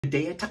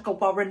Bidet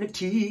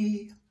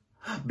Takawaranati.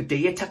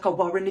 Bidet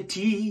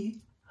Takawaranati.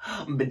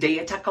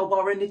 Bidet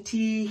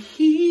Takawaranati.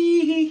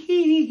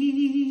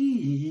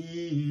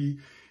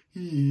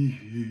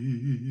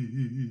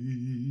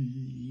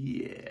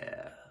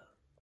 Yeah.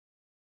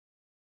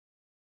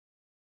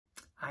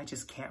 I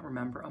just can't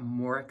remember a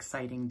more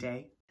exciting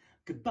day.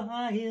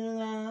 Goodbye,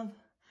 love.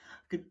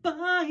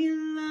 Goodbye,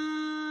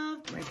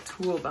 love. My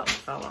tool belt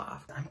fell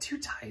off. I'm too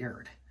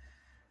tired.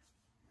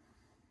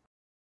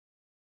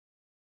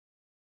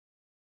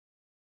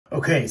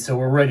 Okay, so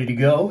we're ready to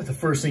go. The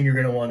first thing you're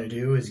gonna wanna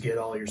do is get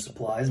all your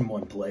supplies in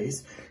one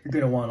place. You're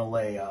gonna wanna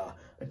lay a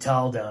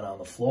towel down on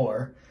the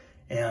floor,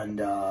 and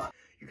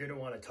you're gonna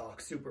wanna talk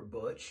super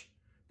butch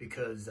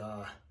because,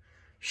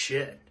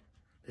 shit,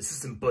 this is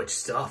some butch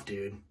stuff,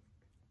 dude.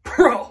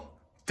 Bro,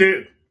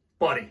 dude,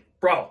 buddy,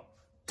 bro,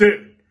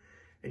 dude.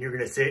 And you're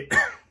gonna say,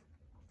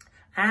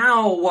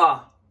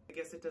 ow! I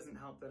guess it doesn't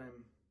help that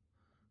I'm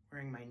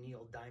wearing my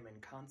Neil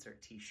Diamond concert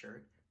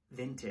t-shirt.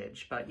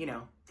 Vintage, but you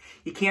know,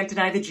 you can't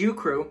deny the Jew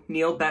crew.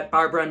 Neil, Bet,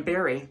 Barbara, and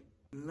Barry.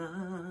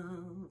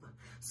 Love,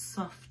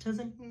 soft as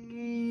an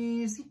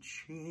easy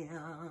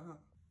chair.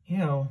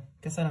 Ew,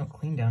 guess I don't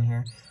clean down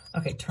here.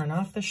 Okay, turn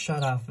off the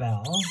shutoff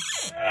valve.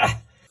 Ugh.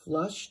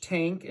 Flush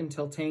tank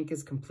until tank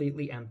is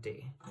completely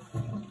empty.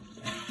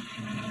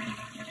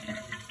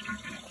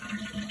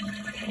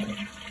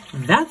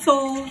 That's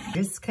all.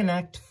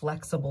 Disconnect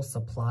flexible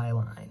supply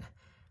line.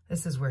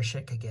 This is where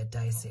shit could get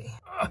dicey.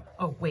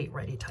 Oh, wait,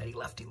 righty tighty,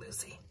 lefty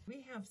loosey.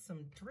 We have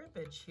some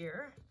drippage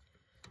here.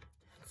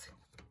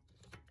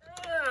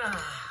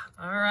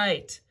 All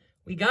right,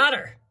 we got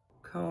her.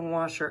 Cone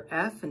washer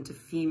F into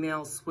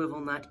female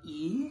swivel nut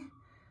E.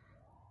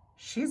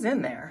 She's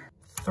in there.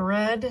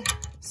 Thread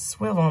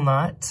swivel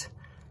nut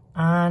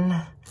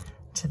on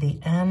to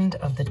the end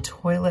of the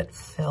toilet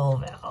fill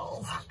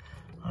valve.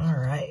 All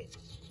right.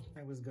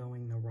 I was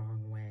going the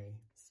wrong way.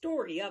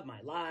 Story of my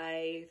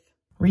life.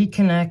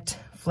 Reconnect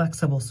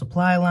flexible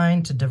supply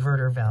line to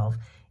diverter valve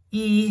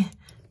E,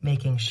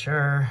 making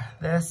sure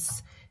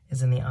this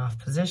is in the off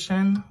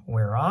position.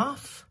 We're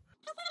off.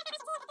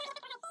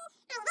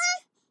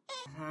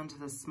 And onto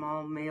the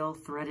small male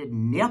threaded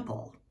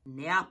nipple.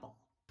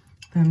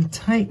 Then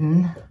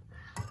tighten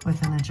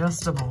with an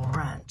adjustable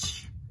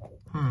wrench.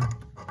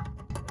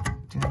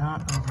 Do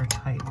not over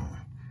tighten.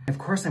 Of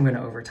course I'm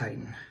gonna over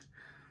tighten.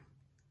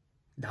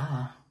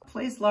 Duh.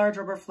 Place large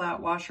rubber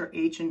flat washer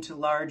H into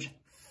large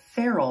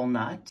ferrule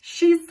nut.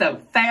 She's so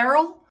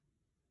feral.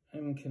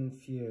 I'm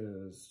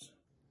confused.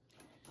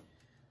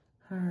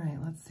 All right,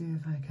 let's see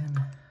if I can.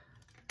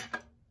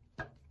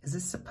 Is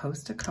this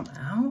supposed to come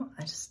out?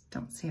 I just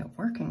don't see it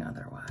working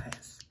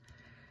otherwise.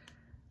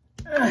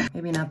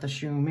 Maybe not the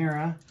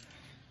Shumira.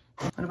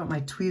 What about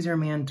my Tweezer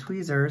Man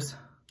tweezers?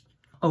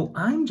 Oh,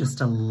 I'm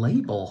just a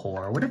label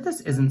whore. What if this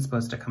isn't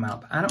supposed to come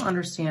out? I don't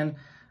understand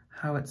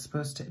how it's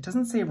supposed to. It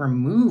doesn't say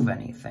remove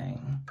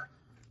anything.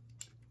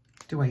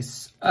 Do I,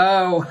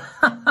 oh,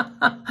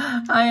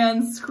 I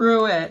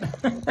unscrew it.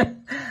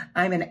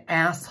 I'm an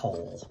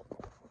asshole.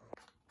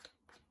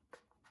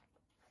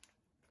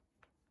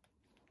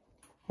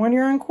 When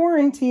you're on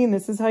quarantine,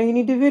 this is how you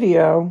need to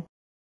video.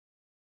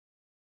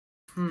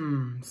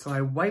 So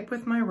I wipe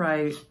with my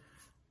right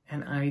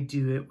and I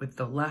do it with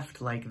the left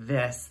like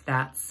this.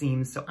 That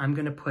seems, so I'm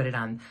gonna put it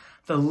on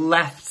the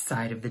left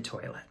side of the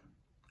toilet.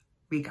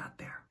 We got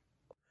there.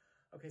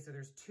 Okay, so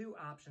there's two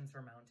options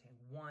for mounting.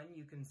 One,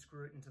 you can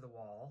screw it into the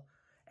wall.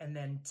 And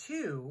then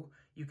two,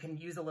 you can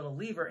use a little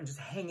lever and just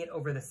hang it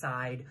over the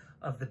side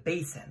of the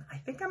basin. I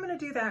think I'm gonna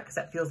do that because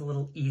that feels a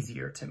little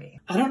easier to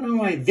me. I don't know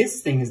why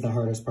this thing is the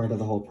hardest part of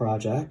the whole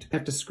project. I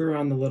have to screw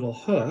on the little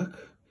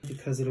hook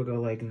because it'll go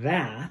like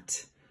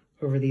that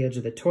over the edge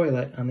of the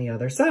toilet on the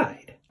other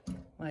side.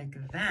 Like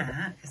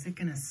that. Is it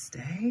gonna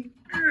stay?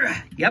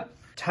 Yep.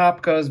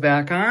 Top goes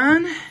back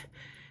on.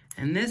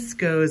 And this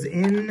goes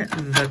in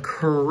the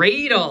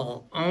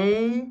cradle.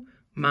 Oh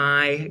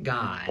my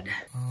God.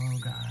 Oh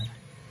God.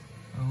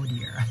 Oh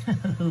dear.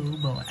 Oh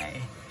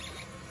boy.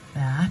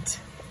 That.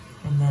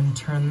 And then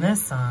turn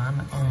this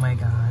on. Oh my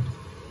God.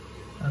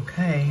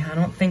 Okay, I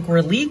don't think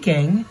we're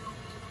leaking.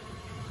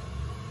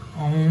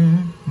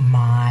 Oh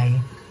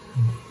my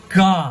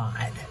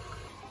God.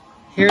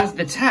 Here's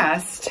the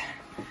test.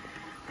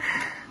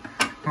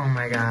 Oh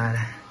my God.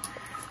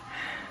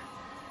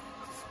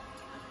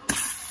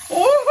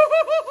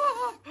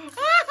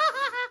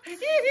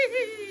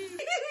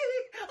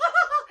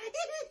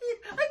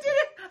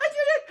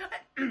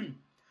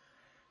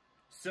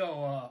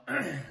 So,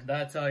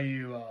 that's how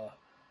you,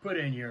 put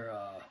in your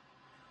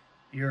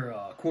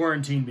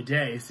quarantine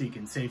bidet so you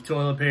can save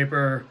toilet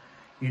paper,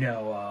 you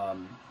know,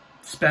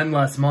 spend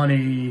less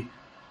money,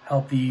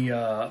 help the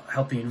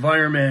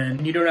environment,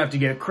 and you don't have to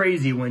get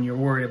crazy when you're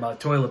worried about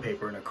toilet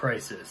paper in a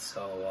crisis.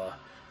 So,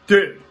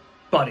 dude,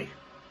 buddy,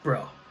 bro.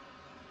 All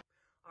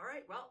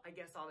right, well, I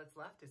guess all that's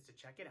left is to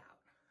check it out.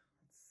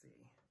 Let's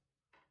see.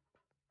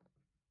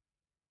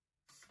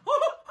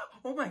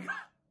 Oh my God.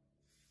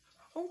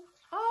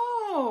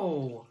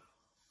 Oh,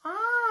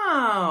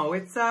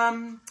 it's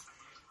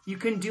You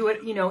can do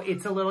it, you know,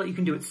 it's a little, you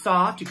can do it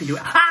soft, you can do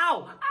it,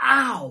 ow,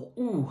 ow,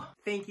 ooh.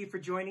 Thank you for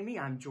joining me.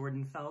 I'm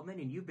Jordan Feldman,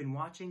 and you've been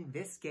watching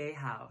This Gay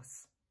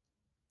House.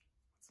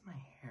 What's my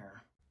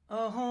hair?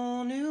 A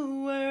whole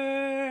new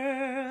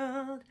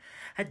world,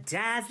 a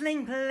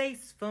dazzling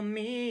place for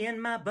me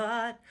and my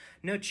butt.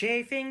 No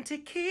chafing to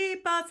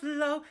keep us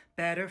low,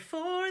 better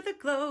for the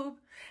globe,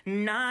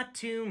 not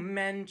to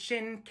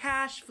mention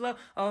cash flow.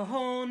 A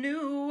whole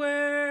new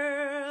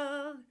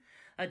world,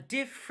 a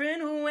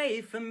different way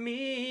for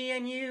me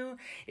and you.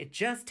 It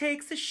just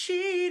takes a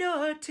sheet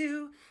or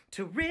two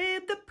to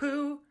rib the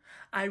poo.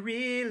 I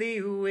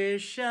really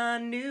wish a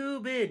new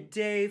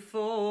bidet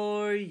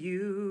for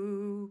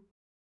you.